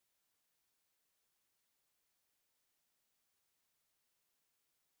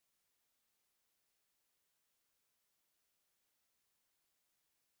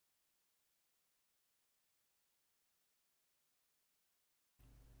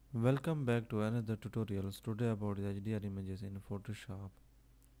Welcome back to another tutorial today about the HDR images in Photoshop.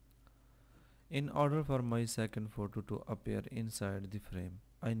 In order for my second photo to appear inside the frame,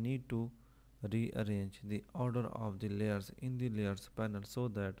 I need to rearrange the order of the layers in the layers panel so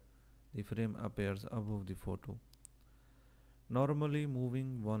that the frame appears above the photo. Normally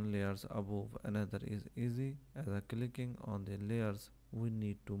moving one layer above another is easy, as clicking on the layers we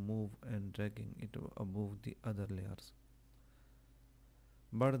need to move and dragging it above the other layers.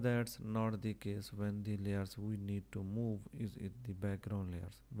 But that's not the case when the layers we need to move is in the background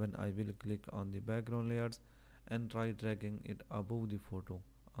layers. When I will click on the background layers and try dragging it above the photo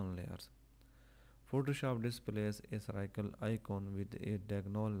on layers. Photoshop displays a circle icon with a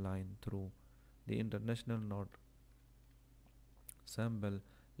diagonal line through the international node symbol,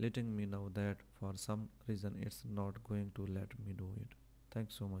 letting me know that for some reason it's not going to let me do it.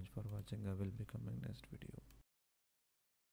 Thanks so much for watching. I will be coming next video.